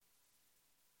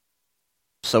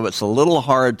so it's a little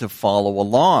hard to follow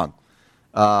along.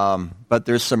 But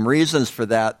there's some reasons for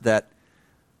that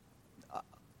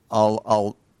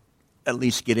I'll at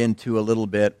least get into a little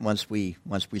bit once we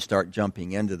start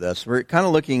jumping into this. We're kind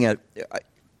of looking at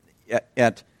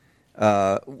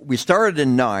we started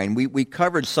in 9. We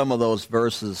covered some of those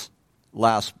verses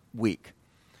last week.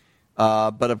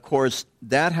 But of course,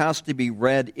 that has to be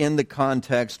read in the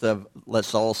context of,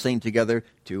 let's all sing together,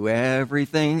 to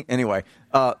everything. Anyway,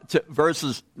 to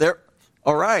verses there.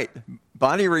 All right,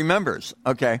 Bonnie remembers.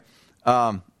 Okay.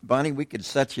 Bonnie, we could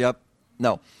set you up.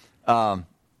 No. Well,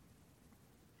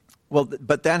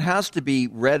 but that has to be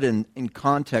read in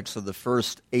context of the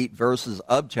first 8 verses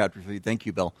of chapter 3. Thank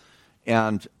you, Bill.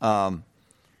 And to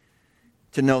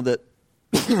know that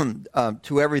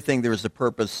to everything there is a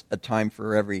purpose, a time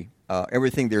for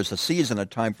everything there's a season, a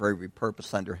time for every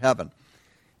purpose under heaven.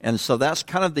 And so that's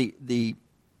kind of the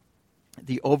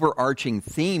overarching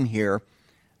theme here.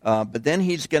 But then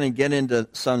he's going to get into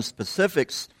some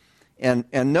specifics. And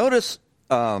notice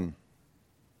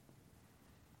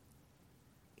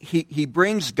he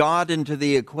brings God into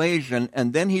the equation,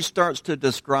 and then he starts to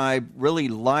describe really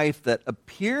life that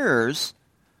appears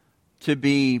to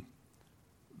be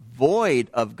void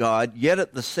of God, yet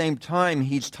at the same time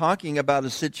he's talking about a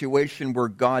situation where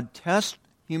God tests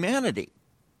humanity.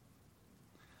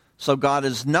 So God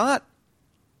is not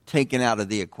taken out of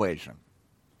the equation.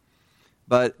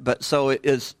 But so it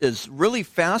is really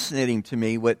fascinating to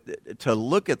me to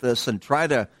look at this and try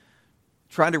to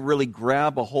really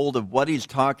grab a hold of what he's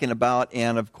talking about.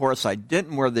 And of course, I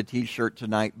didn't wear the T-shirt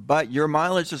tonight, but your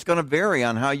mileage is going to vary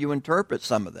on how you interpret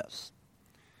some of this.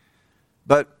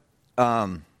 But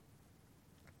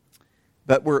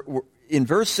we're in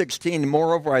verse 16,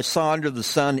 moreover, I saw under the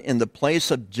sun in the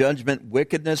place of judgment,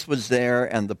 wickedness was there,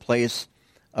 and the place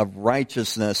of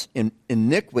righteousness,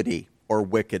 iniquity or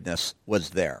wickedness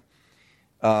was there.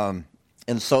 And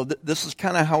so this is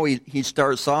kind of how he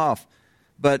starts off.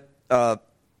 But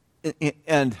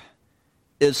and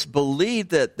it's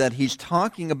believed that he's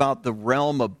talking about the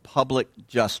realm of public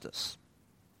justice,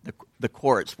 the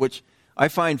courts, which I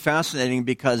find fascinating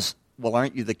because, well,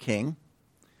 aren't you the king?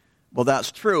 Well,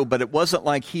 that's true, but it wasn't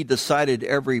like he decided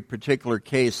every particular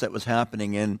case that was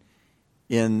happening in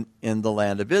the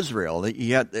land of Israel.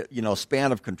 He had,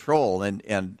 span of control,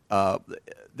 and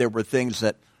there were things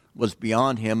that was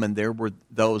beyond him, and there were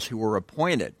those who were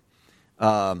appointed.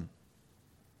 And,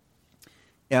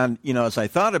 as I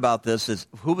thought about this,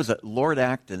 who was it? Lord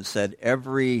Acton said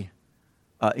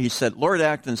Lord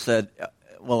Acton said,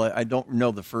 well, I don't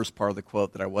know the first part of the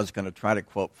quote that I was going to try to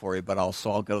quote for you, but I'll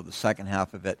go to the second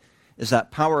half of it, is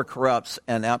that power corrupts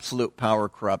and absolute power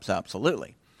corrupts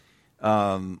absolutely,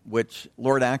 which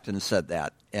Lord Acton said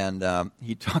that. And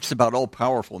he talks about all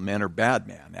powerful men are bad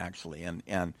men, actually,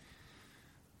 and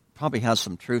probably has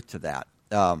some truth to that.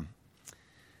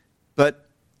 But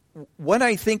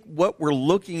what we're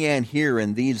looking at here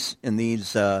in these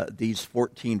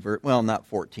 14 not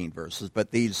 14 verses,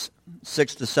 but these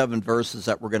 6 to 7 verses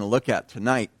that we're going to look at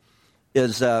tonight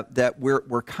is that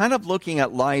we're kind of looking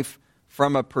at life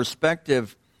from a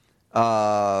perspective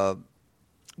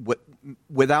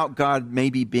without God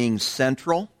maybe being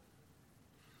central.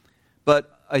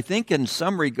 But I think in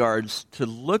some regards, to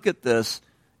look at this,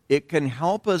 it can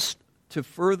help us to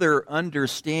further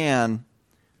understand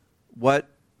what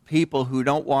people who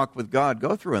don't walk with God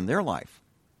go through in their life.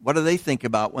 What do they think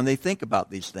about when they think about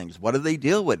these things? What do they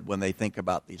deal with when they think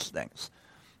about these things?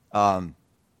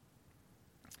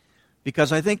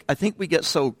 Because I think we get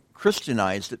so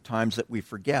Christianized at times that we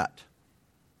forget.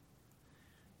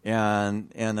 And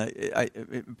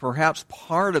perhaps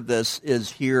part of this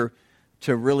is here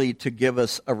to give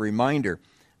us a reminder.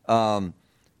 And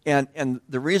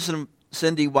the reason,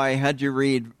 Cindy, why I had you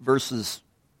read verses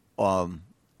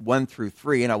 1 through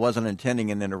 3, and I wasn't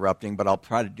intending on interrupting, but I'll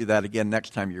try to do that again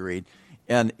next time you read,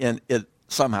 and it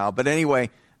somehow. But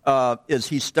anyway, is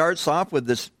he starts off with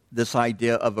this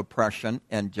idea of oppression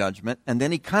and judgment, and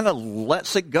then he kind of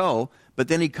lets it go, but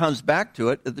then he comes back to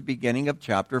it at the beginning of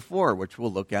chapter 4, which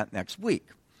we'll look at next week.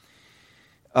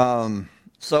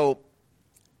 So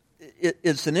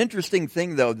it's an interesting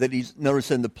thing, though, that he's noticed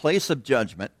in the place of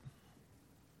judgment,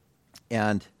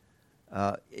 and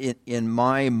in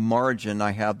my margin,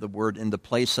 I have the word in the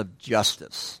place of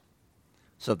justice.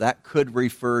 So that could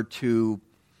refer to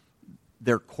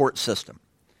their court system.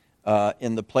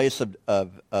 In the place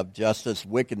of justice,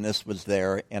 wickedness was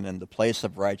there, and in the place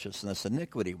of righteousness,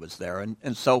 iniquity was there.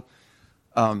 And so,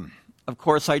 of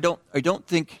course, I don't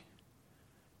think.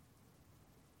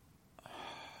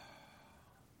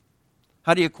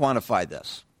 How do you quantify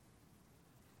this?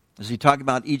 Does he talk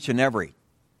about each and every?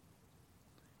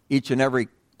 each and every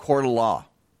court of law.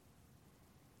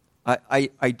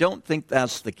 I don't think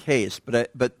that's the case,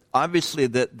 but obviously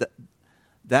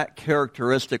that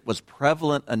characteristic was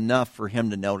prevalent enough for him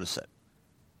to notice it.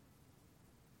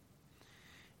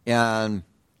 And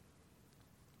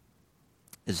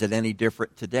is it any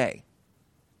different today?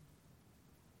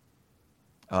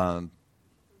 One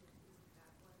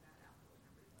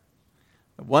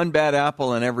bad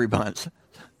apple in every bunch.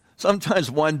 Sometimes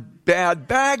one bad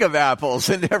bag of apples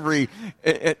in every,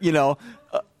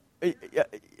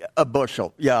 a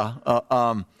bushel. Yeah.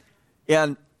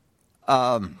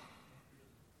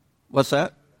 What's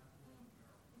that?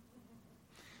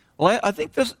 Well, I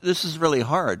think this is really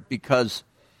hard because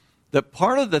the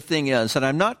part of the thing is, and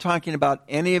I'm not talking about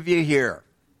any of you here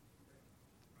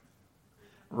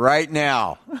right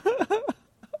now.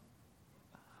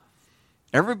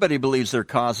 Everybody believes their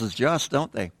cause is just,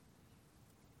 don't they?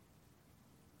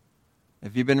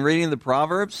 Have you been reading the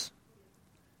Proverbs?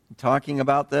 Talking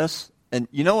about this? And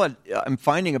you know what I'm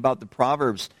finding about the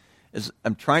Proverbs is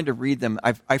I'm trying to read them.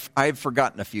 I've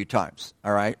forgotten a few times,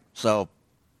 all right? So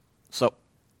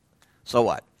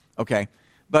what? Okay.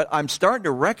 But I'm starting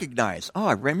to recognize,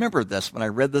 I remember this when I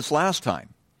read this last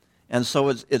time. And so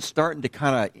it's starting to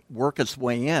kind of work its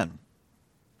way in.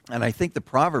 And I think the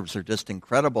Proverbs are just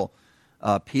incredible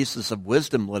pieces of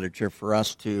wisdom literature for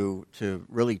us to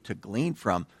really glean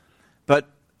from. But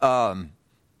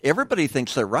everybody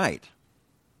thinks they're right.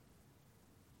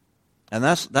 And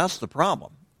that's the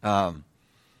problem.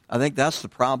 I think that's the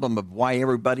problem of why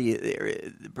everybody,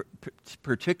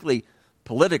 particularly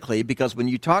politically, because when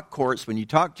you talk courts, when you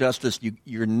talk justice,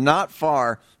 you're not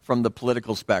far from the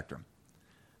political spectrum.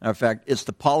 In fact, it's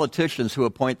the politicians who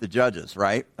appoint the judges,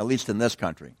 right? At least in this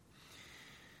country.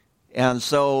 And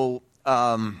so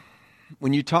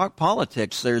when you talk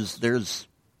politics, there's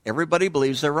everybody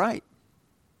believes they're right.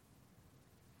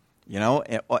 You know,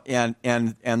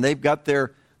 and they've got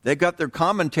their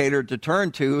commentator to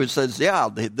turn to who says, yeah,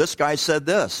 this guy said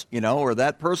this, or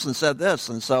that person said this.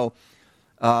 And so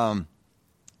I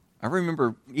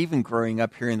remember even growing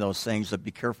up hearing those things that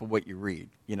be careful what you read,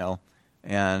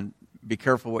 and be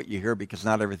careful what you hear because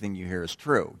not everything you hear is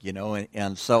true,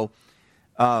 and so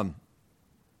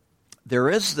there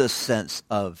is this sense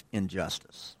of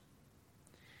injustice,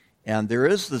 and there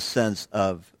is this sense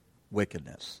of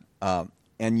wickedness,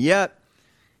 and yet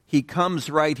he comes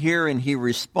right here and he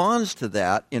responds to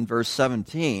that in verse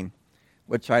 17,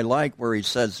 which I like, where he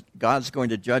says God's going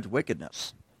to judge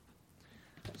wickedness.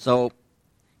 So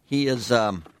he is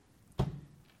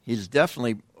he's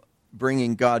definitely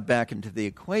bringing God back into the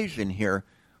equation here.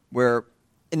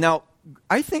 Now,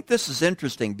 I think this is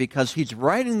interesting because he's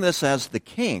writing this as the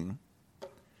king,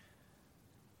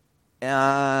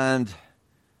 and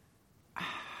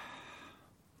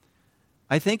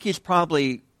I think he's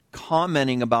probably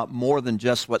commenting about more than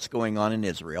just what's going on in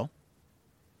Israel.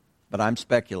 But I'm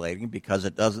speculating because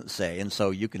it doesn't say, and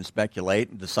so you can speculate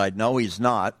and decide, no, he's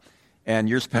not, and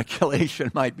your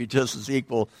speculation might be just as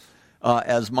equal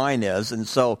as mine is. And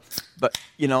so, but,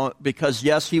 because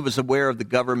yes, he was aware of the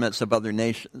governments of other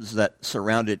nations that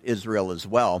surrounded Israel as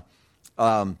well.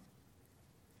 But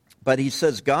he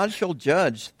says, God shall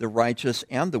judge the righteous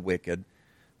and the wicked,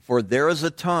 for there is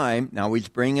a time, now he's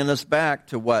bringing us back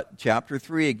to what? Chapter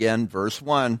 3 again, verse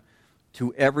 1.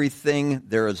 To everything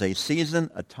there is a season,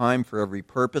 a time for every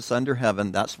purpose under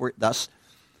heaven. That's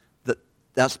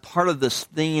part of this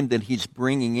theme that he's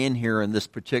bringing in here in this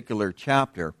particular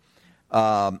chapter,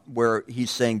 where he's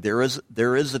saying there is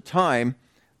a time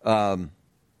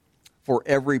for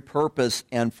every purpose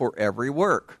and for every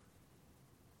work.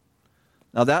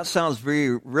 Now that sounds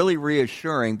really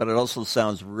reassuring, but it also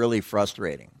sounds really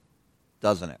frustrating,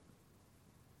 doesn't it?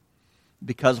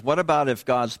 Because what about if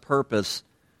God's purpose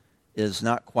is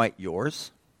not quite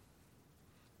yours?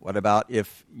 What about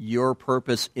if your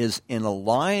purpose is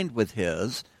aligned with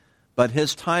his, but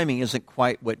his timing isn't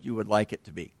quite what you would like it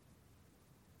to be?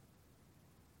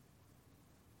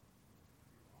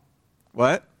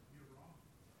 What?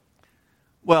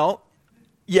 Well,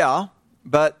 yeah,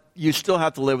 but you still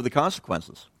have to live with the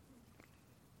consequences.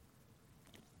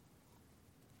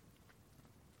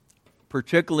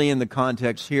 Particularly in the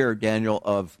context here, Daniel,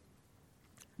 of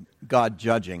God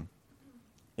judging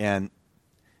and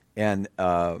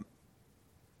God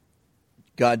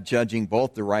judging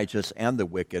both the righteous and the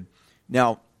wicked.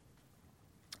 Now,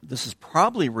 this is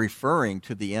probably referring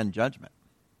to the end judgment,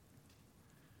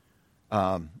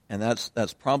 and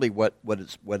that's probably what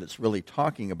it's really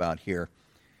talking about here.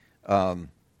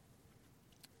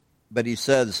 But he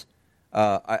says,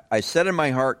 I said in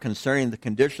my heart concerning the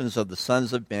conditions of the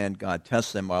sons of men, God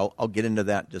tests them. I'll get into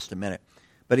that in just a minute.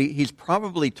 But he's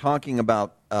probably talking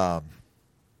about the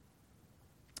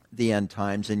end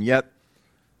times, and yet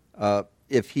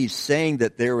if he's saying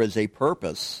that there is a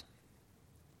purpose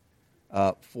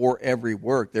for every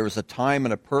work, there is a time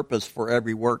and a purpose for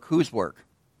every work. Whose work?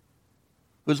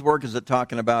 Whose work is it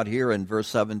talking about here in verse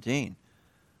 17?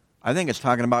 I think it's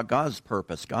talking about God's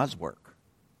purpose, God's work.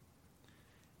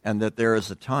 And that there is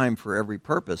a time for every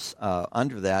purpose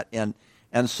under that.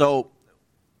 And so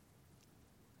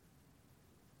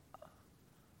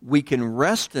we can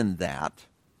rest in that.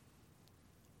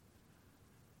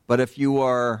 But if you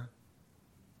are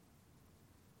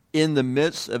in the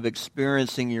midst of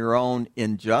experiencing your own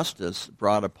injustice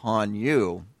brought upon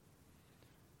you,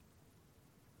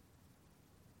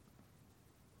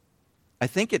 I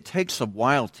think it takes a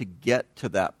while to get to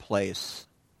that place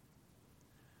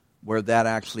where that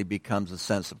actually becomes a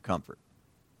sense of comfort.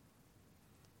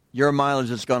 Your mileage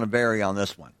is going to vary on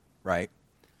this one, right?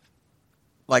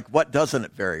 Like, what doesn't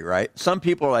it vary, right? Some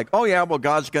people are like, oh, yeah, well,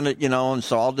 God's going to, and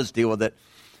so I'll just deal with it.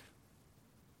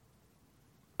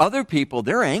 Other people,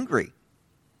 they're angry.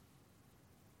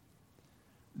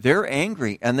 They're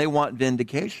angry, and they want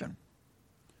vindication,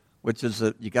 which is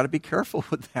you got to be careful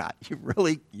with that. You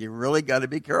really got to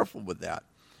be careful with that.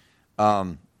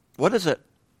 What is it?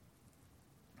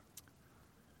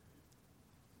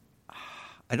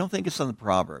 I don't think it's in the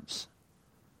Proverbs,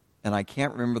 and I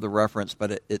can't remember the reference,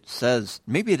 but it says,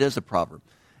 maybe it is a proverb.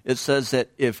 It says that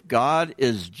if God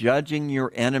is judging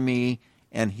your enemy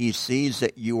and he sees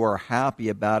that you are happy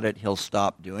about it, he'll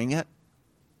stop doing it.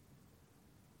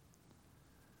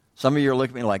 Some of you are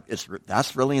looking at me like,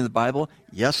 that's really in the Bible?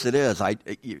 Yes, it is.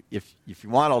 If you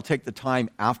want, I'll take the time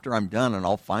after I'm done and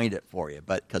I'll find it for you,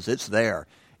 because it's there.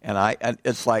 And I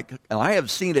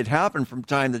have seen it happen from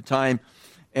time to time,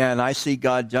 and I see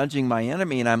God judging my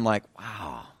enemy, and I'm like,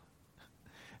 wow,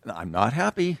 I'm not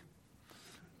happy.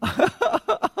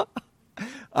 I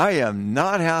am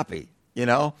not happy,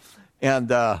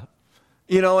 And, I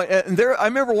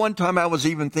remember one time I was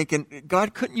even thinking,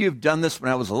 God, couldn't you have done this when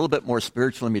I was a little bit more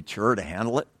spiritually mature to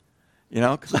handle it?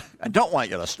 Because I don't want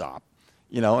you to stop.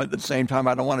 At the same time,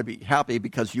 I don't want to be happy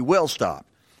because you will stop,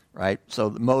 right? So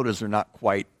the motives are not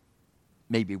quite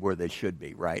maybe where they should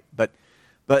be, right? But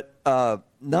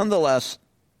nonetheless,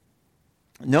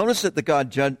 notice that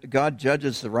God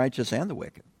judges the righteous and the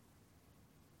wicked.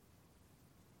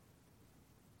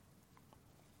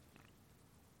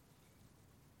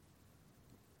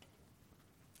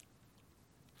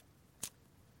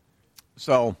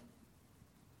 So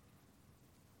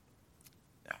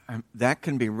that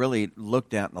can be really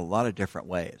looked at in a lot of different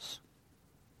ways.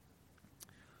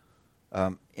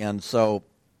 And so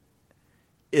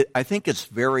I think it's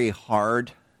very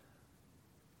hard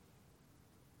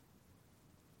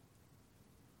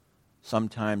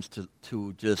sometimes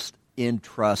to just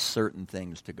entrust certain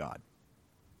things to God.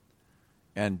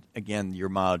 And again, your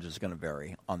mileage is going to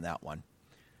vary on that one.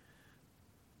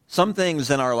 Some things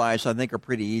in our lives, I think, are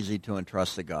pretty easy to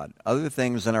entrust to God. Other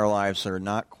things in our lives are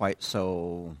not quite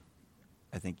so,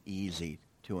 I think, easy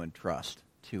to entrust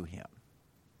to Him.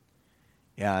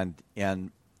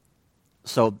 And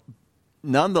so,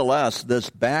 nonetheless, this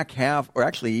back half, or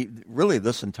actually, really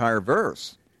this entire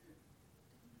verse,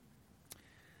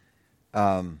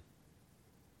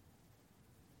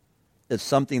 is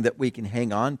something that we can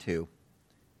hang on to.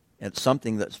 It's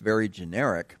something that's very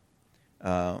generic.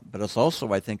 But it's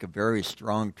also, I think, a very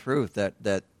strong truth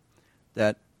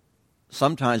that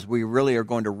sometimes we really are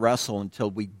going to wrestle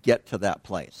until we get to that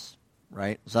place,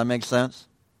 right? Does that make sense?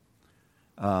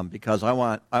 Because I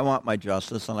want my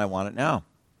justice and I want it now.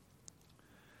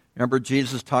 Remember,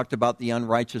 Jesus talked about the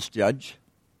unrighteous judge,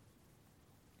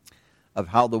 of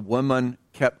how the woman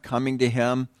kept coming to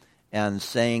him and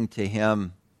saying to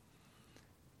him,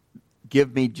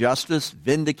 "Give me justice,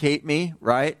 vindicate me,"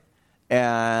 right?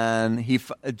 And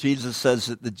Jesus says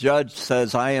that the judge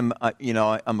says, I'm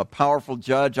a powerful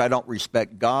judge. I don't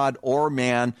respect God or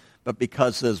man, but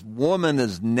because this woman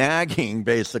is nagging,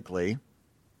 basically,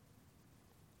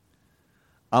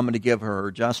 I'm going to give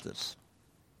her justice.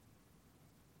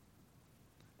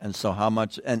 And so how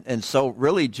much, and so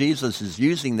really Jesus is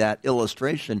using that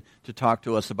illustration to talk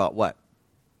to us about what?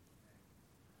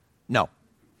 No.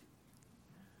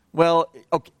 Well,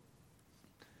 okay.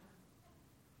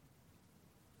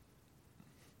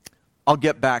 I'll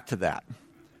get back to that.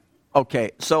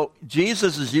 Okay, so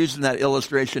Jesus is using that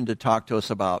illustration to talk to us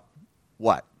about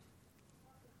what?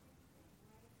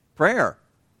 Prayer.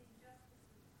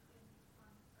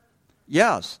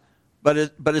 Yes,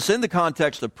 but it's in the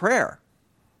context of prayer.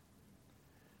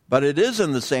 But it is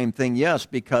in the same thing, yes,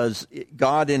 because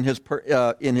God in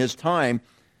His time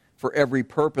for every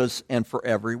purpose and for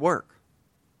every work.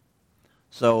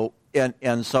 So,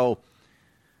 and so,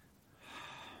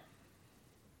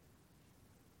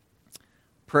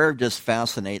 prayer just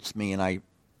fascinates me, and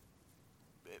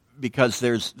because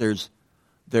there's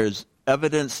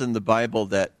evidence in the Bible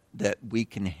that we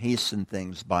can hasten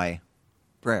things by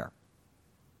prayer.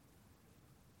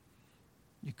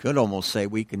 You could almost say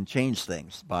we can change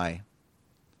things by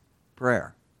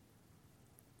prayer.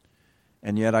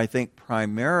 And yet I think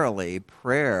primarily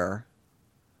prayer,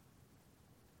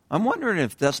 I'm wondering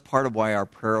if that's part of why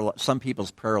some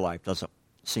people's prayer life doesn't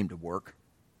seem to work.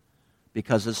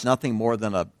 Because it's nothing more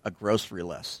than a grocery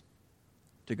list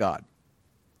to God.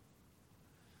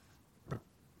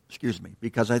 Excuse me.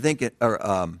 Because I think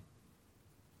I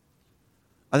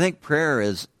think prayer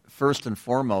is first and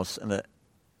foremost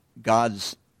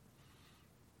God's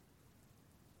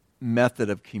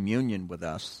method of communion with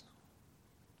us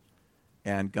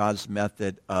and God's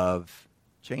method of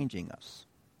changing us,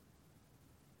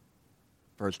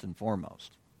 first and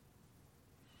foremost.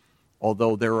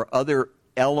 Although there are other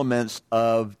elements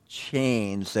of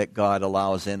change that God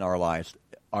allows in our lives,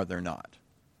 are there not?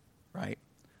 Right?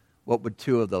 What would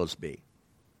two of those be?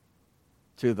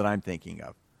 Two that I'm thinking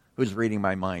of. Who's reading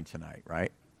my mind tonight,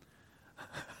 right?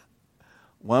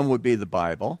 One would be the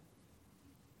Bible.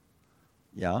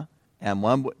 Yeah. And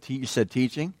one, you said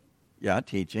teaching? Yeah,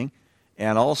 teaching.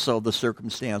 And also the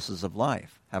circumstances of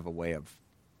life have a way of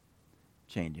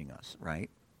changing us,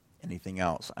 right? Anything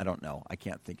else? I don't know. I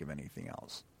can't think of anything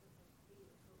else.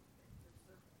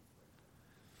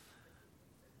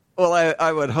 Well,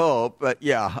 I would hope, but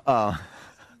yeah.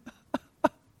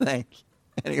 Thanks.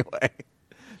 Anyway,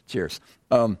 cheers.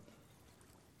 Okay,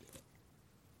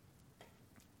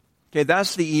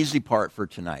 that's the easy part for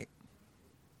tonight.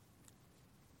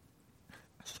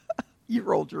 You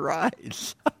rolled your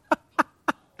eyes.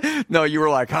 No, you were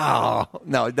like, oh.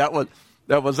 No, that was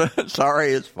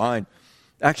sorry, it's fine.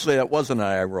 Actually, that wasn't an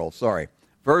eye roll, sorry.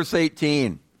 Verse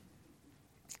 18.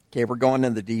 Okay, we're going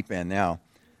in the deep end now.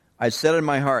 I said in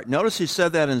my heart. Notice he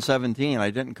said that in 17. I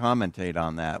didn't commentate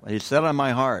on that. He said on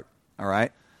my heart, all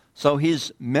right? So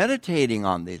he's meditating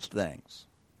on these things.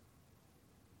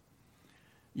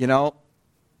 You know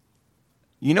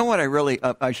what I really,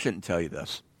 I shouldn't tell you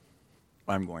this.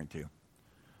 I'm going to.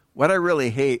 What I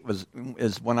really hate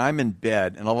is when I'm in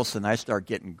bed and all of a sudden I start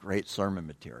getting great sermon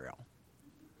material.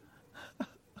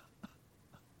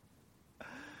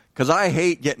 Because I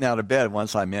hate getting out of bed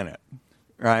once I'm in it,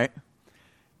 right?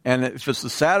 And if it's a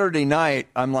Saturday night,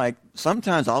 I'm like,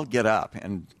 sometimes I'll get up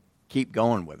and keep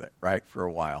going with it, right, for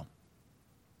a while.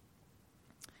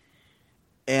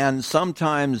 And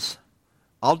sometimes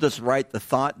I'll just write the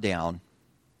thought down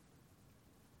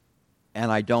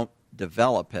and I don't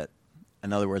develop it.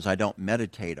 In other words, I don't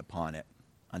meditate upon it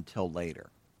until later.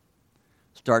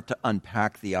 Start to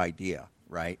unpack the idea,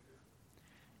 right?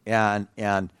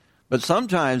 But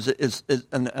sometimes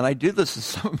and I do this in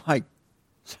some of my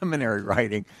seminary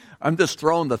writing. I'm just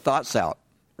throwing the thoughts out,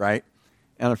 right?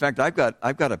 And in fact, I've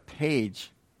got a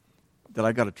page that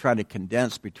I've got to try to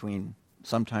condense between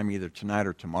sometime either tonight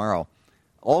or tomorrow.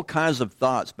 All kinds of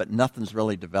thoughts, but nothing's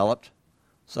really developed.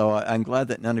 So I'm glad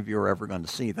that none of you are ever going to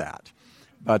see that.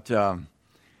 But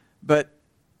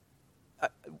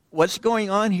what's going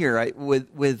on here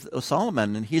with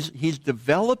Solomon? And he's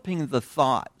developing the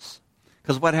thoughts.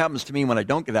 Because what happens to me when I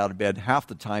don't get out of bed, half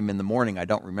the time in the morning, I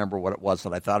don't remember what it was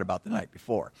that I thought about the night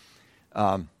before.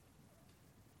 But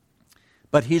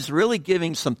he's really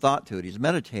giving some thought to it. He's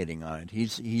meditating on it.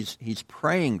 He's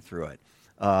praying through it.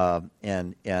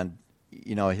 And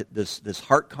you know, this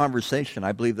heart conversation,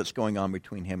 I believe, that's going on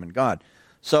between him and God.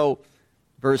 So,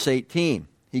 verse 18,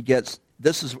 it gets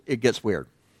weird.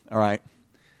 All right.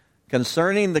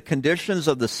 Concerning the conditions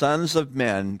of the sons of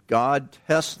men, God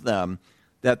tests them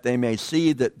that they may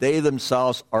see that they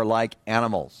themselves are like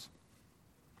animals.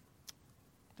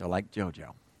 They're like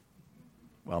JoJo.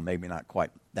 Well, maybe not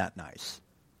quite that nice.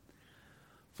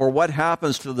 For what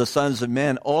happens to the sons of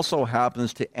men also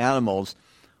happens to animals.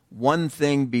 One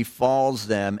thing befalls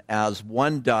them, as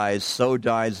one dies, so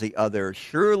dies the other.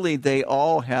 Surely they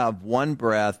all have one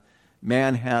breath.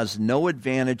 Man has no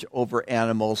advantage over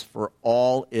animals, for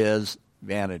all is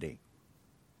vanity.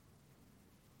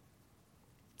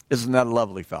 Isn't that a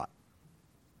lovely thought?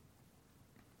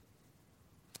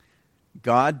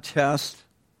 God tests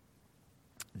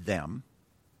them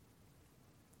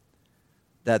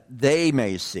that they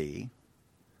may see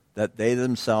that they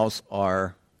themselves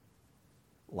are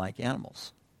like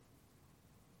animals.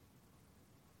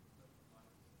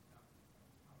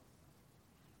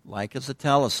 Like is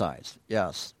italicized,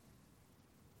 yes.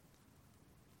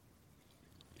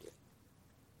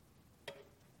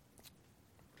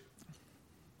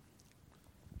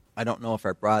 I don't know if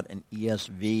I brought an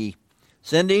ESV.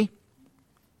 Cindy,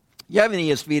 you have an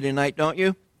ESV tonight, don't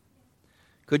you?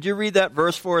 Could you read that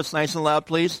verse for us nice and loud,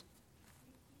 please?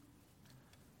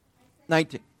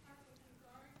 19.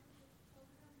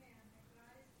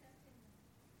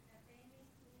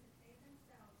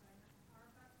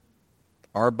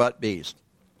 Are but beast.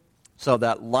 So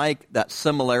that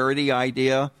similarity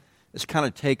idea is kind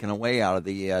of taken away out of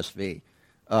the ESV.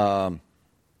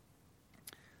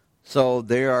 So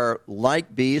they are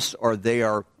like beasts, or they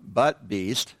are but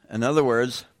beast. In other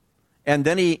words, and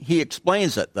then he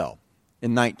explains it, though,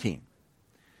 in 19.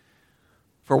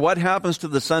 For what happens to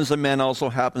the sons of men also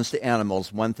happens to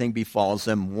animals. One thing befalls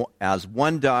them. As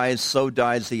one dies, so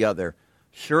dies the other.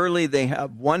 Surely they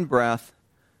have one breath.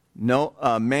 No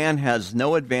man has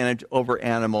no advantage over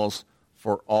animals,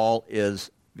 for all is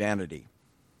vanity.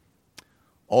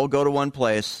 All go to one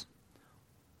place.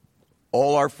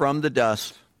 All are from the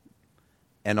dust,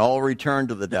 and all return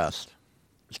to the dust.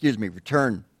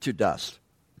 Return to dust.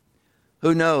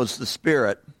 Who knows the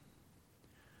spirit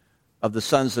of the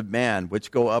sons of man,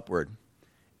 which go upward,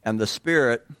 and the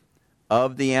spirit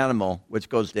of the animal, which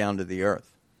goes down to the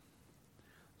earth?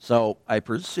 So I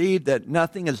perceive that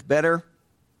nothing is better.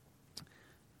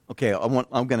 Okay,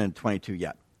 I'm going to 22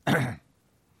 yet.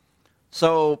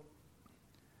 So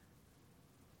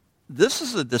this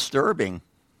is a disturbing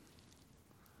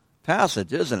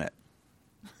passage, isn't it?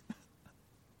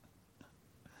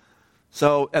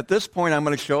 So at this point, I'm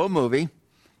going to show a movie.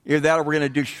 Either that or we're going to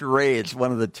do charades,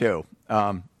 one of the two.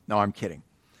 No, I'm kidding.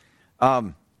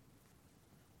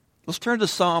 Let's turn to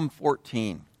Psalm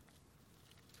 14.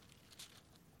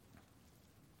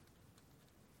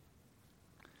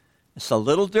 It's a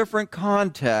little different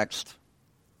context,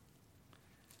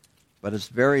 but it's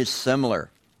very similar.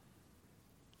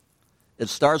 It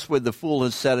starts with the fool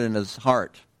has said in his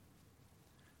heart.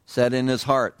 Said in his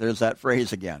heart. There's that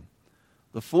phrase again.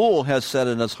 The fool has said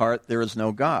in his heart, there is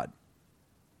no God.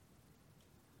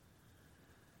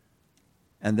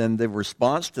 And then the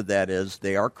response to that is,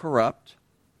 they are corrupt.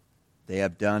 They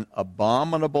have done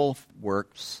abominable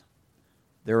works.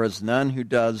 There is none who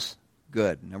does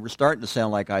good. Now we're starting to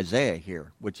sound like Isaiah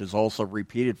here, which is also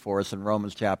repeated for us in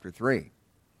Romans chapter 3.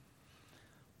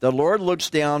 The Lord looks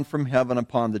down from heaven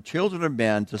upon the children of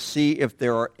men to see if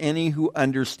there are any who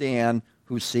understand,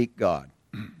 who seek God.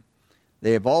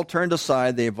 They have all turned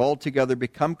aside. They have altogether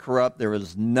become corrupt. There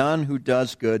is none who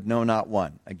does good, no, not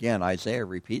one. Again, Isaiah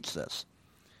repeats this.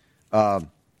 Have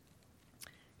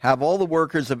all the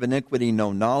workers of iniquity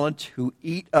no knowledge, who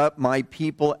eat up my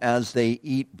people as they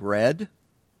eat bread?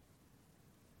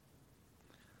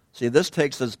 See, this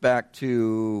takes us back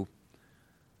to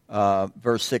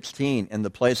verse 16. In the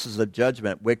places of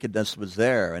judgment, wickedness was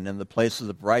there, and in the places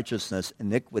of righteousness,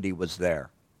 iniquity was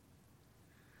there.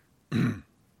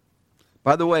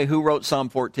 By the way, who wrote Psalm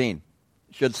 14?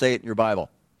 You should say it in your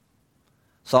Bible.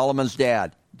 Solomon's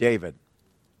dad, David.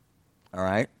 All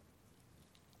right?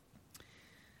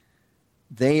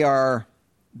 They are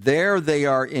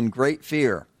in great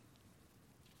fear.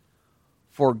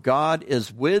 For God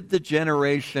is with the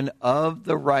generation of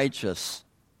the righteous.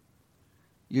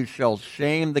 You shall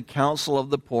shame the counsel of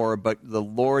the poor, but the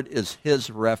Lord is his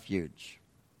refuge.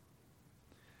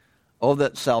 Oh,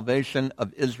 that salvation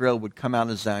of Israel would come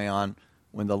out of Zion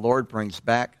when the Lord brings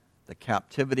back the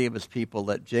captivity of his people.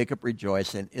 Let Jacob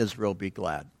rejoice and Israel be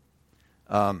glad.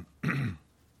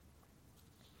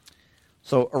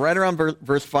 So right around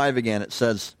verse 5 again, it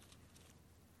says,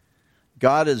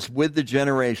 God is with the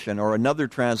generation, or another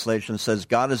translation says,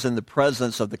 God is in the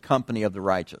presence of the company of the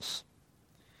righteous.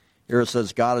 Here it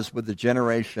says, God is with the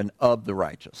generation of the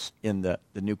righteous in the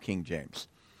New King James.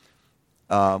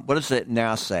 What does it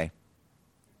now say?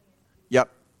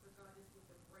 Yep.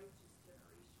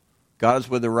 God is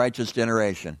with the righteous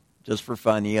generation. Just for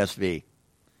fun, ESV.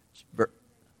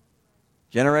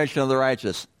 Generation of the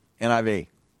righteous, NIV.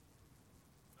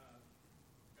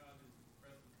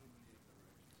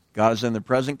 God is in the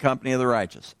present company of the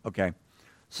righteous. Okay.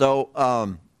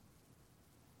 So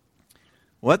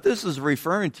what this is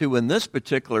referring to in this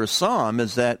particular psalm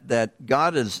is that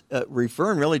God is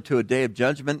referring really to a day of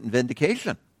judgment and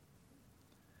vindication.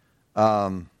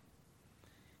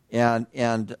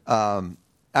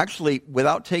 Actually,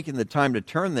 without taking the time to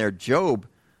turn there, Job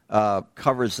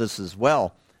covers this as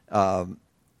well,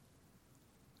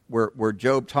 where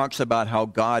Job talks about how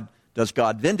God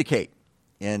vindicate.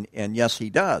 And yes, he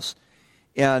does.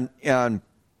 And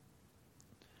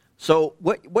so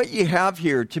what you have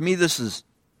here, to me, this is,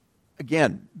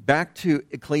 again, back to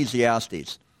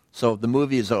Ecclesiastes. So the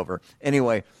movie is over.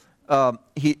 Anyway,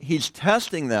 he's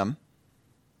testing them,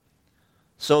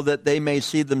 so that they may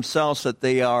see themselves that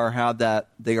they are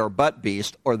but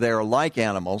beasts, or they are like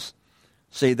animals.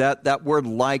 See, that word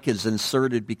like is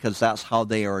inserted because that's how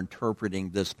they are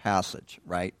interpreting this passage,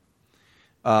 right?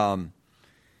 And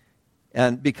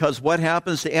because what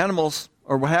happens to animals,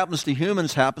 or what happens to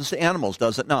humans, happens to animals,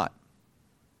 does it not?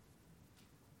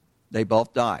 They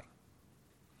both die.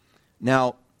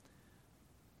 Now,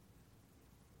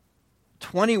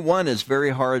 21 is very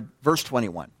hard. Verse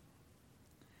 21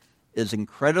 is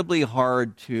incredibly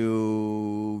hard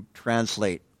to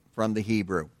translate from the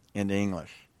Hebrew into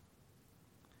English.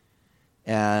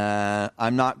 And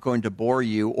I'm not going to bore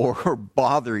you or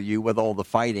bother you with all the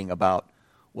fighting about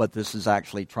what this is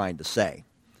actually trying to say.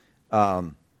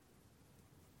 But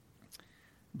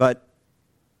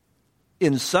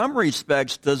in some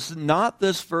respects, does not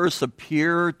this verse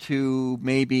appear to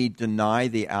maybe deny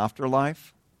the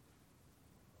afterlife?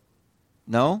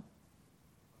 No?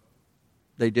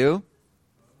 They do?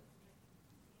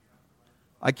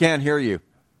 I can't hear you.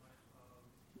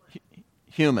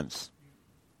 Humans.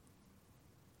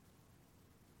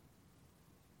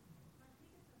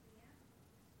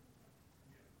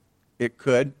 It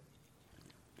could.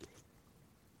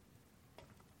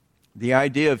 The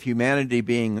idea of humanity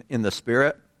being in the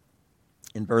Spirit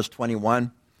in verse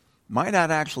 21 might not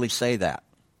actually say that.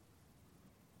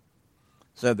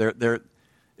 So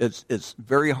it's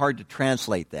very hard to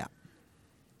translate that.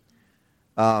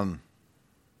 And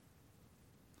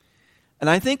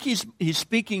I think he's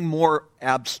speaking more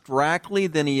abstractly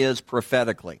than he is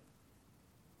prophetically.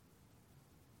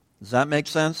 Does that make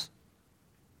sense?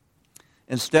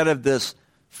 Instead of this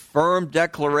firm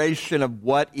declaration of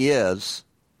what is,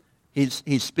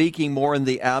 he's speaking more in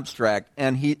the abstract,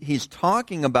 and he's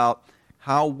talking about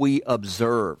how we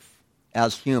observe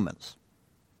as humans.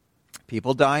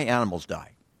 People die, animals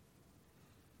die,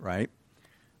 right?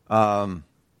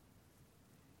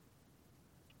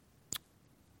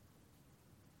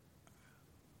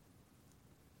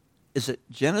 Is it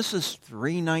Genesis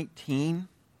 3:19? I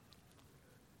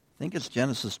think it's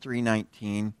Genesis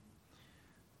 3:19.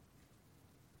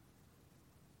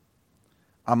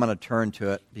 I'm going to turn to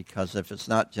it because if it's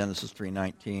not Genesis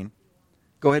 3:19,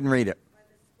 go ahead and read it. By the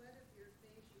sweat of your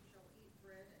face you shall eat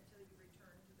bread until you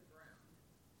return to the ground.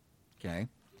 Okay.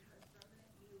 Because from it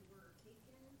you were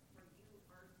taken, for you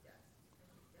are dust, and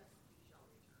to dust you shall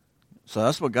return. So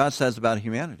that's what God says about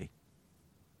humanity.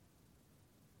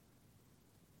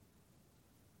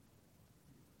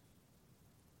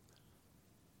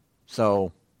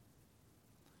 So,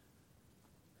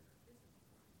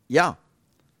 yeah.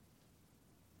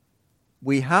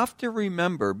 We have to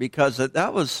remember, because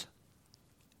that was,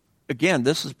 again,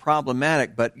 this is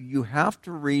problematic, but you have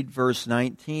to read verse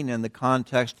 19 in the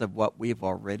context of what we've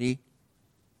already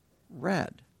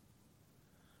read.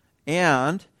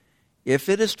 And if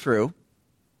it is true,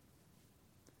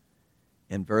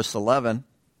 in verse 11,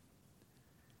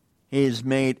 He's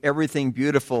made everything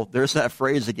beautiful. There's that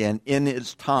phrase again, in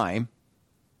its time.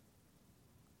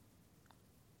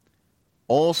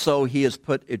 Also, He has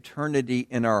put eternity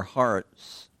in our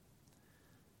hearts,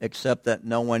 except that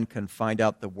no one can find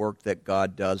out the work that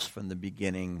God does from the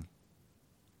beginning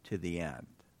to the end.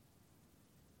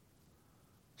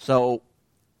 So,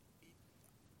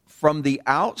 from the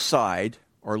outside,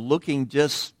 or looking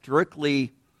just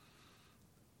strictly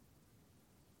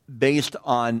based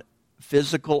on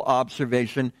physical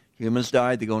observation, humans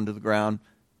die, they go into the ground.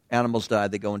 Animals die,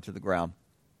 they go into the ground.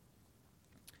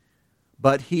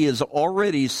 But He has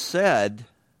already said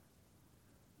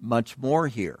much more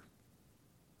here.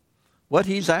 What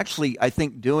He's actually, I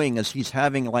think, doing is He's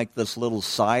having like this little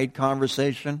side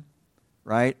conversation,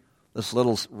 right? This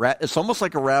little, it's almost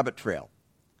like a rabbit trail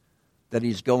that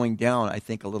He's going down, I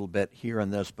think, a little bit here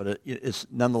in this, but it's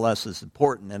nonetheless is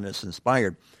important and it's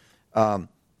inspired. The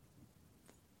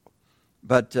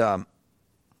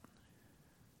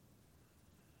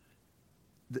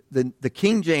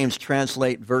King James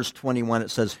translate verse 21,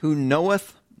 it says, "Who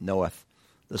knoweth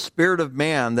the spirit of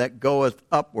man that goeth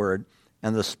upward,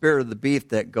 and the spirit of the beast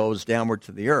that goes downward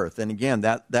to the earth." And again,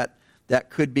 that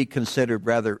could be considered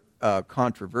rather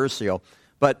controversial.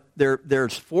 But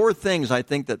there's four things I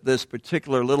think that this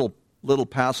particular little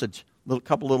passage,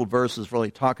 couple little verses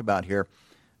really talk about here.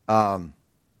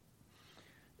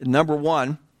 Number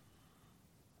one,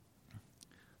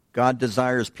 God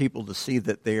desires people to see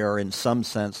that they are in some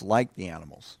sense like the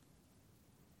animals.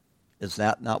 Is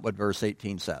that not what verse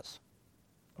 18 says?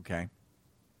 Okay.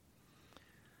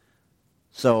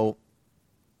 So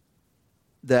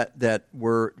that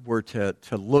we're to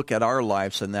look at our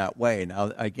lives in that way.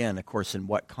 Now, again, of course, in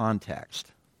what context?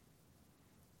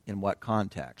 In what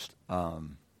context?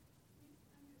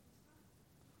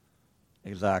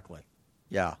 Exactly.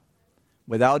 Yeah.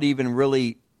 Without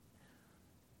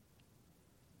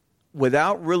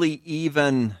really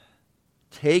even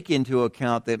take into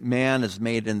account that man is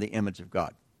made in the image of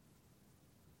God.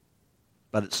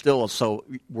 But it's still, so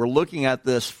we're looking at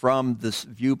this from this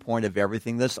viewpoint of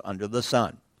everything that's under the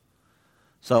sun.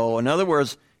 So in other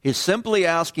words, he's simply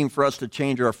asking for us to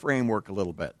change our framework a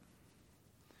little bit.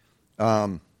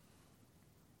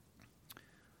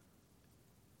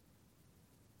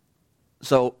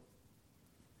 So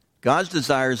God's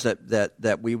desires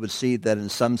that we would see that in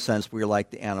some sense we are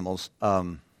like the animals.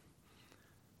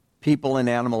 People and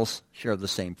animals share the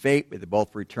same fate. They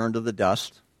both return to the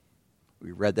dust.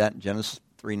 We read that in Genesis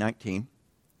 3:19.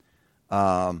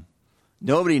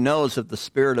 Nobody knows if the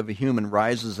spirit of a human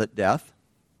rises at death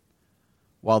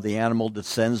while the animal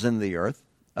descends into the earth.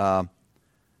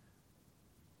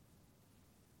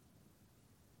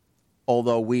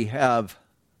 Although we have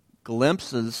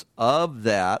glimpses of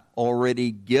that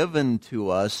already given to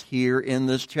us here in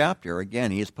this chapter.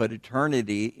 Again, he has put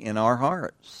eternity in our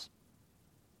hearts.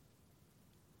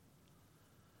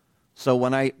 So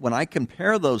when I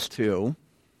compare those two,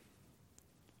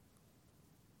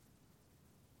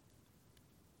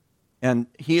 and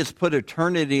he has put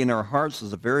eternity in our hearts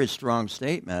is a very strong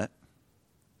statement.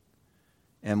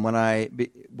 And when I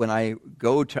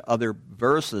go to other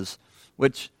verses,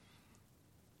 which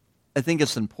I think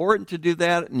it's important to do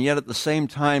that, and yet at the same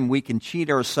time we can cheat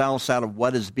ourselves out of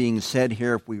what is being said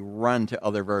here if we run to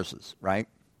other verses, right?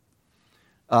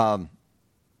 I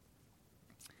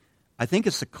think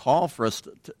it's a call for us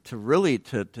to really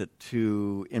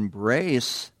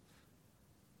embrace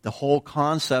the whole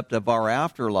concept of our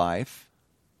afterlife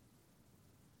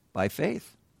by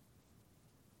faith.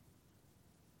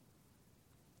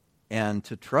 And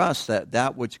to trust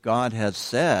that which God has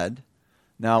said.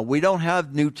 Now, we don't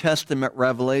have New Testament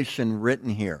revelation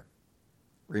written here.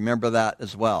 Remember that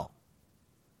as well.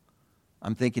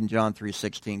 I'm thinking John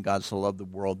 3:16, God so loved the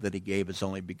world that he gave his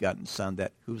only begotten Son,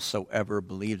 that whosoever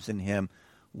believes in him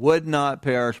would not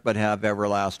perish but have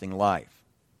everlasting life.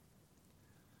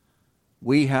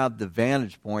 We have the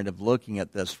vantage point of looking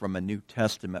at this from a New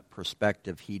Testament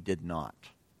perspective. He did not.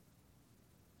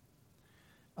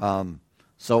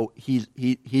 So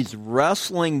he's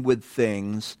wrestling with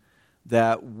things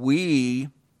that we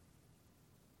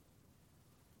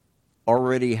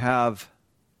already have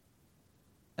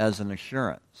as an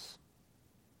assurance.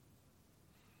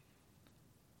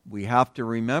 We have to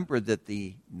remember that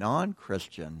the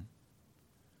non-Christian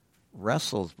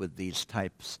wrestles with these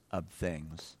types of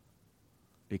things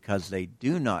because they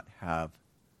do not have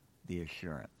the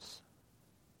assurance.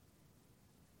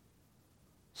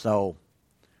 So,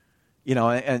 you know,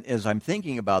 and as I'm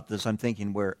thinking about this, I'm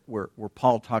thinking where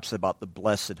Paul talks about the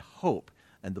blessed hope.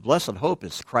 And the blessed hope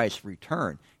is Christ's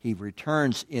return. He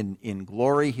returns in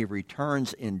glory. He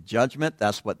returns in judgment.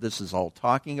 That's what this is all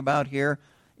talking about here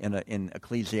in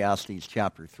Ecclesiastes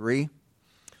chapter 3.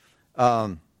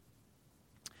 And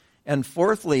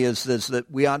fourthly is this, that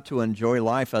we ought to enjoy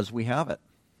life as we have it.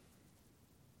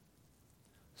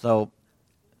 So,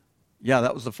 yeah,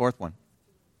 that was the fourth one.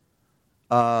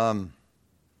 God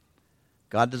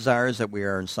desires that we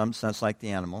are in some sense like the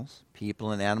animals.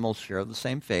 People and animals share the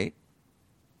same fate.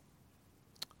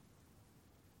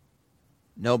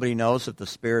 Nobody knows if the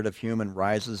spirit of human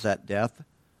rises at death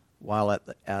while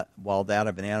that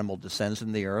of an animal descends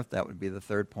in the earth. That would be the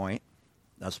third point.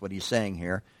 That's what he's saying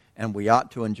here. And we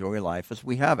ought to enjoy life as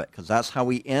we have it, because that's how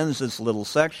he ends this little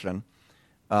section,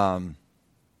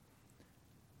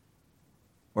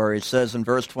 where he says in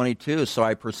verse 22, "So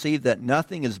I perceive that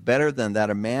nothing is better than that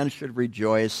a man should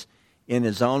rejoice in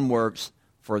his own works,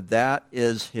 for that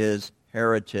is his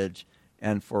heritage,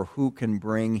 and for who can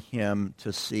bring him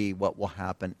to see what will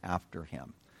happen after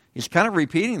him." He's kind of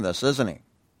repeating this, isn't he?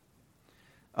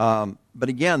 But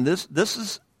again, this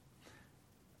is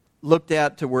looked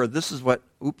at to where this is what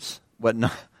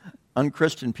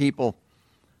unchristian people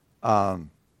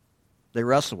they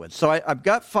wrestle with. So I've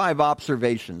got 5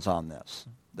 observations on this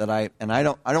that I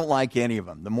don't like any of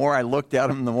them. The more I looked at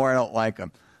them, the more I don't like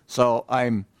them. So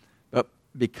but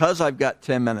because I've got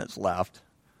 10 minutes left,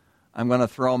 I'm going to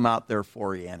throw them out there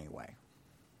for you anyway.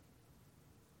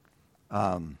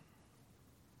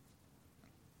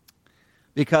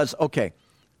 Because, okay,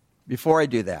 before I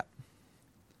do that,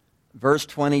 verse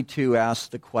 22 asks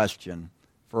the question,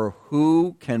 for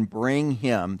who can bring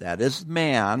him, that is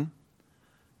man,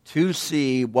 to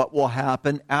see what will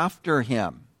happen after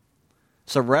him?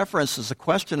 So reference is a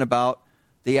question about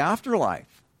the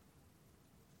afterlife.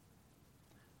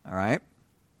 All right?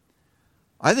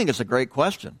 I think it's a great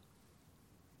question.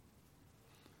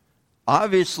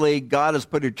 obviously, God has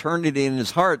put eternity in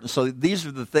his heart, and so these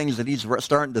are the things that he's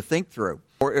starting to think through.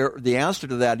 Or the answer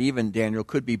to that, even, Daniel,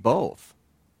 could be both.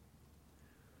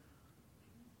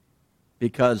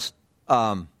 Because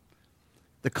the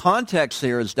context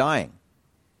here is dying,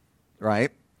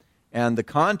 right? And the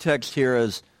context here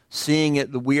is seeing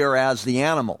it, we are as the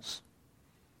animals.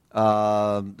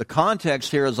 The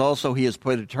context here is also he has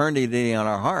put eternity on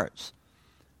our hearts.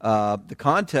 The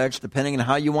context, depending on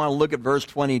how you want to look at verse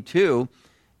 22,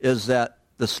 is that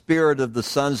the spirit of the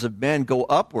sons of men go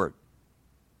upward.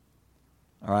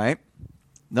 All right?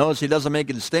 Notice he doesn't make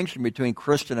a distinction between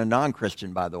Christian and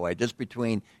non-Christian, by the way, just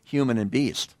between human and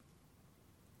beast.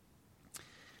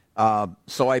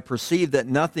 So I perceive that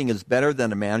nothing is better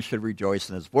than a man should rejoice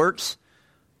in his works,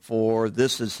 for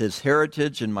this is his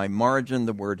heritage. In my margin,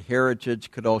 the word heritage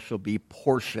could also be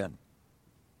portion.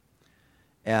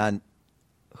 And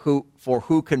who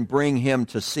can bring him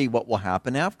to see what will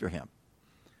happen after him?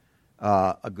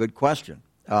 A good question.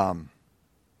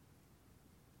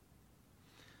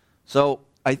 So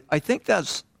I think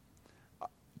that's,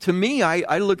 to me,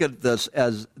 I look at this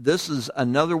as this is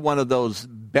another one of those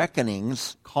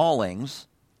beckonings, callings,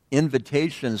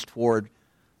 invitations toward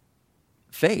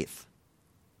faith.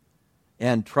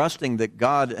 And trusting that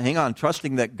God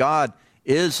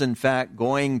is in fact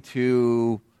going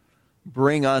to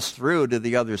bring us through to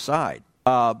the other side.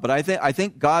 But I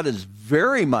think God is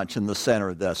very much in the center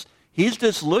of this. He's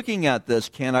just looking at this,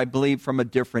 Ken, I believe, from a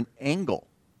different angle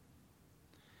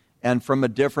and from a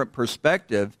different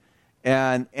perspective,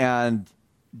 and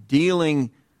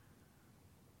dealing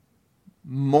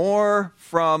more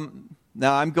from,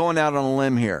 now I'm going out on a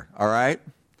limb here, all right?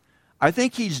 I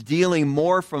think he's dealing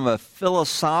more from a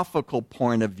philosophical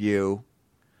point of view,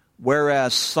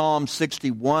 whereas Psalm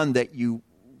 61 that you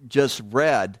just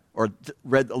read, or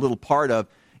read a little part of,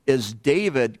 is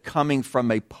David coming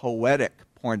from a poetic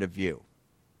point of view.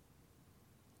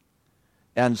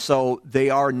 And so they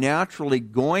are naturally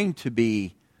going to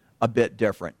be a bit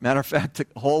different. Matter of fact, the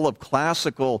whole of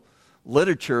classical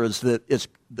literature is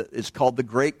called the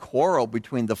great quarrel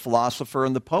between the philosopher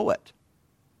and the poet.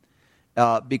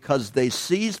 Because they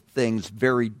see things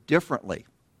very differently.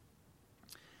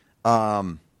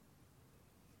 As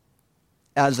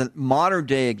a modern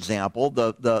day example,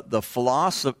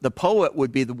 the poet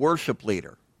would be the worship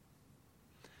leader.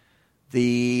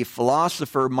 The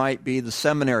philosopher might be the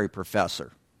seminary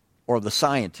professor or the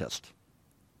scientist,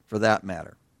 for that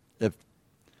matter.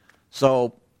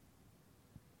 So,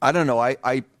 I don't know.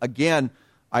 I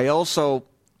also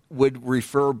would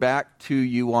refer back to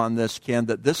you on this, Ken,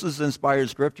 that this is inspired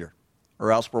scripture,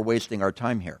 or else we're wasting our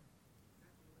time here.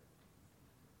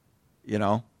 You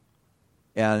know?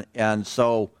 And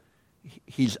so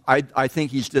I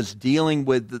think he's just dealing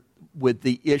with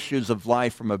the issues of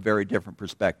life from a very different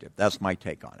perspective. That's my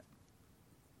take on it.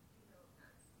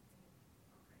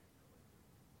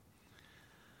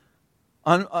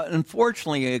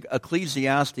 Unfortunately,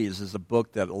 Ecclesiastes is a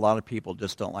book that a lot of people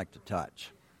just don't like to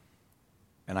touch.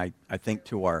 And I think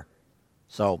to our,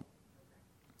 so,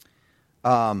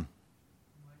 like I said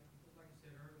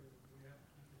earlier, we have to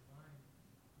keep in mind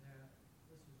that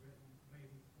this is written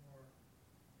maybe for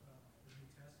the New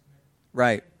Testament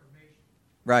right, information.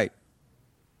 right,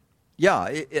 yeah,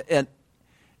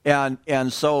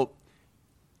 and so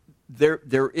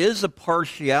there is a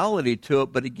partiality to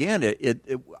it, but again,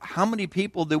 how many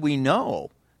people do we know,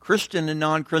 Christian and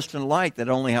non-Christian alike, that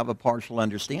only have a partial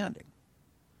understanding?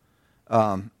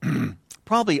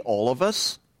 Probably all of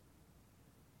us.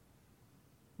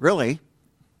 Really.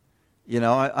 You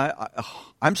know,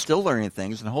 I'm still learning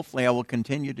things, and hopefully I will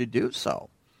continue to do so.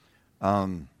 I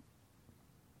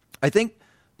think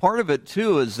part of it,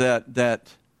 too, is that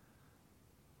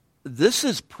this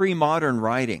is pre-modern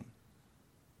writing.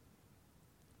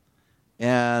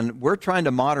 And we're trying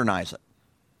to modernize it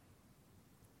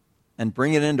and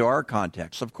bring it into our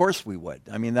context. Of course we would.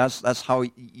 I mean, that's how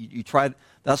you try.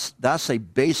 That's a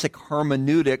basic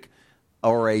hermeneutic,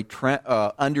 or a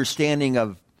understanding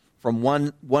of from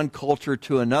one culture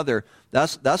to another.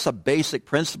 That's a basic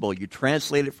principle. You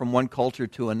translate it from one culture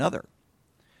to another,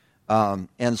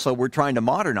 and so we're trying to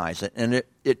modernize it, and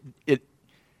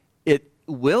it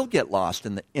will get lost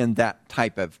in that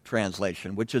type of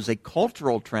translation, which is a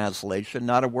cultural translation,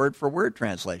 not a word-for-word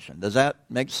translation. Does that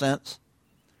make sense?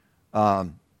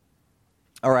 All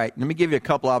right, let me give you a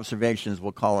couple observations.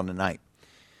 We'll call it a night.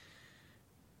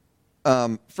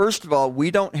 First of all,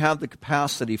 we don't have the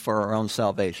capacity for our own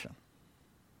salvation.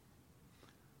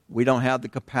 We don't have the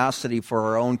capacity for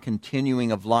our own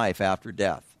continuing of life after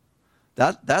death.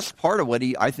 That's part of what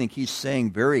I think he's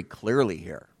saying very clearly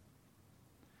here.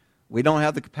 We don't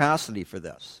have the capacity for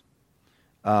this.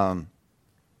 I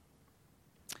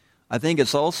think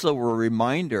it's also a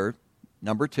reminder,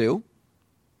 number 2,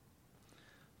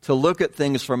 to look at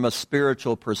things from a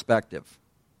spiritual perspective.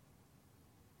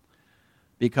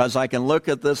 Because I can look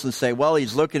at this and say, well,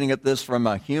 he's looking at this from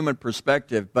a human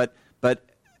perspective, but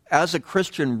as a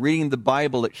Christian reading the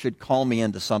Bible, it should call me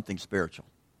into something spiritual.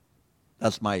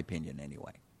 That's my opinion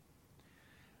anyway.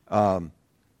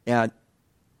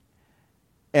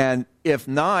 And if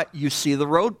not, you see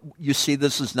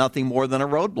this as nothing more than a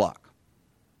roadblock.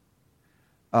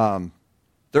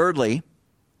 Thirdly,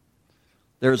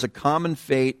 there's a common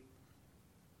fate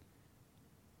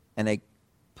and a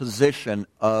position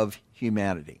of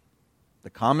humanity. The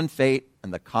common fate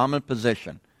and the common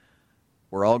position.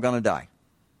 We're all going to die.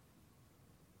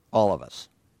 All of us.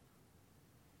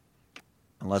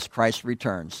 Unless Christ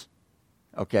returns.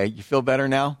 Okay, you feel better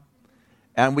now?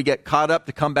 And we get caught up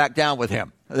to come back down with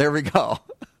him. There we go.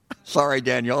 Sorry,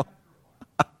 Daniel.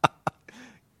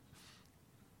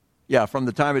 Yeah, from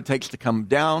the time it takes to come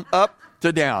down, up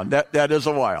to down. That is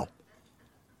a while.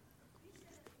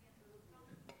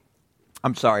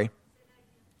 I'm sorry.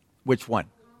 Which one?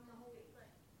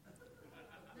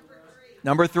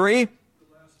 Number 3?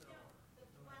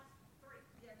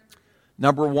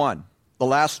 Number 1. The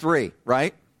last 3,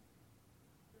 right?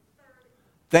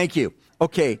 Thank you.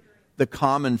 Okay, the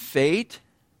common fate,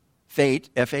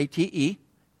 F-A-T-E,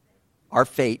 our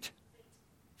fate,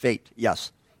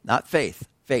 yes, not faith,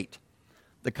 fate.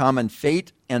 The common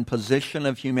fate and position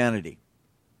of humanity.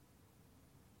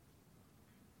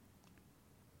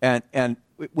 And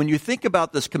when you think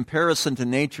about this comparison to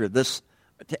nature, this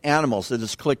to animals that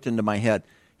has clicked into my head,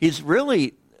 he's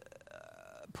really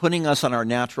putting us on our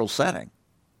natural setting,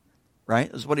 right?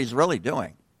 Is what he's really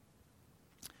doing.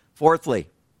 Fourthly,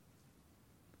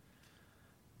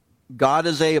 God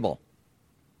is able,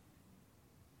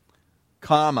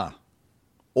 comma,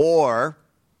 or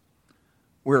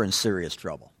we're in serious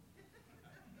trouble.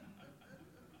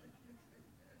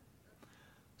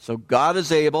 So God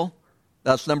is able,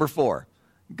 that's number 4.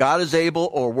 God is able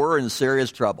or we're in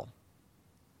serious trouble.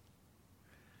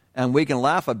 And we can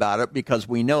laugh about it because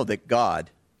we know that God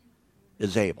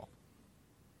is able.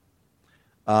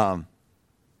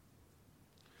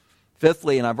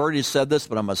 Fifthly, and I've already said this,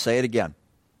 but I'm going to say it again.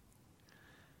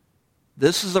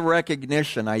 This is a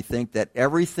recognition, I think, that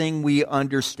everything we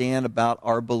understand about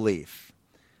our belief,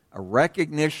 a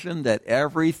recognition that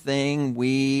everything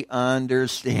we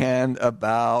understand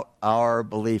about our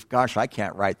belief, gosh, I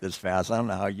can't write this fast. I don't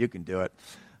know how you can do it.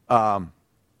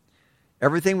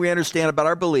 Everything we understand about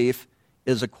our belief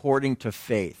is according to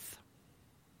faith.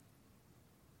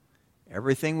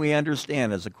 Everything we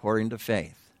understand is according to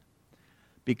faith.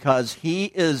 Because he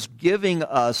is giving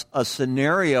us a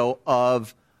scenario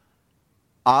of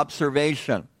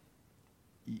observation.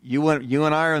 You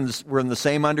and I were in the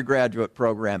same undergraduate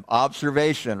program.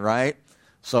 Observation, right?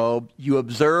 So you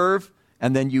observe,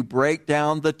 and then you break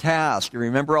down the task. You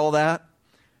remember all that?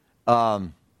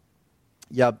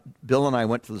 Yeah, Bill and I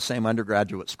went to the same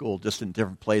undergraduate school, just in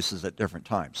different places at different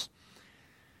times.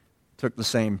 Had the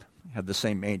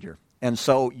same major. And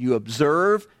so you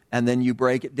observe, and then you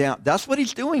break it down. That's what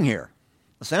he's doing here,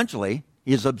 essentially.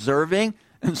 He's observing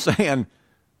and saying,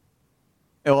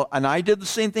 well, and I did the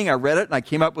same thing. I read it, and I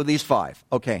came up with these 5.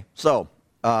 Okay, so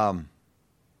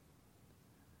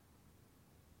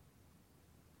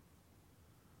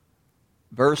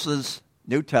verses,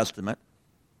 New Testament.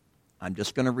 I'm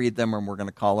just going to read them, and we're going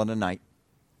to call it a night,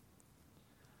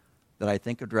 that I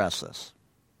think address this.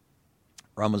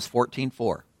 Romans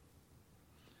 14:4.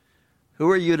 Who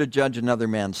are you to judge another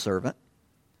man's servant?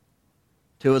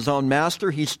 To his own master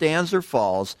he stands or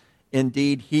falls.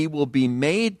 Indeed, he will be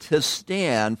made to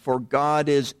stand, for God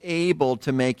is able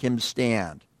to make him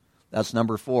stand. That's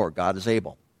number 4. God is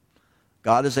able.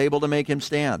 God is able to make him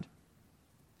stand.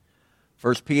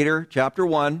 1 Peter chapter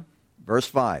 1, verse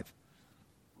 5.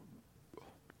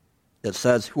 It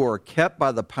says, who are kept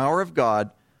by the power of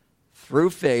God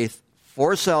through faith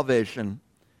for salvation,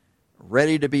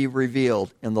 ready to be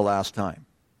revealed in the last time.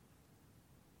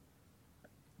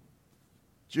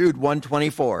 Jude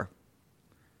 1:24.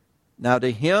 Now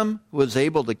to him who is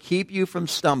able to keep you from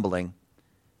stumbling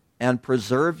and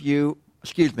present you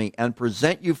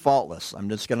faultless. I'm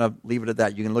just going to leave it at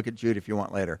that. You can look at Jude if you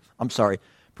want later. I'm sorry.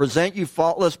 Present you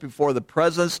faultless before the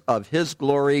presence of his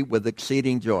glory with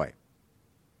exceeding joy.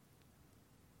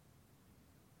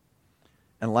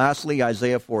 And lastly,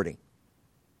 Isaiah 40.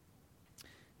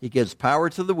 He gives power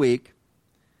to the weak,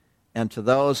 and to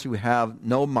those who have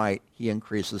no might, he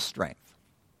increases strength.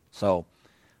 So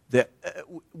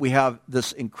we have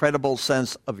this incredible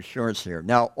sense of assurance here.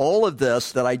 Now, all of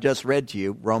this that I just read to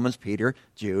you, Romans, Peter,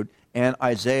 Jude, and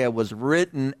Isaiah, was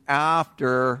written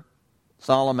after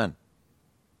Solomon.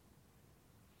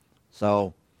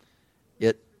 So,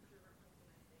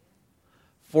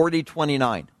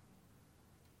 40:29.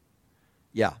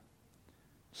 Yeah.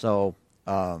 So,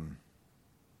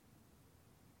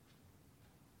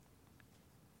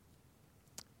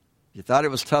 you thought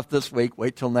it was tough this week,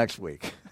 wait till next week.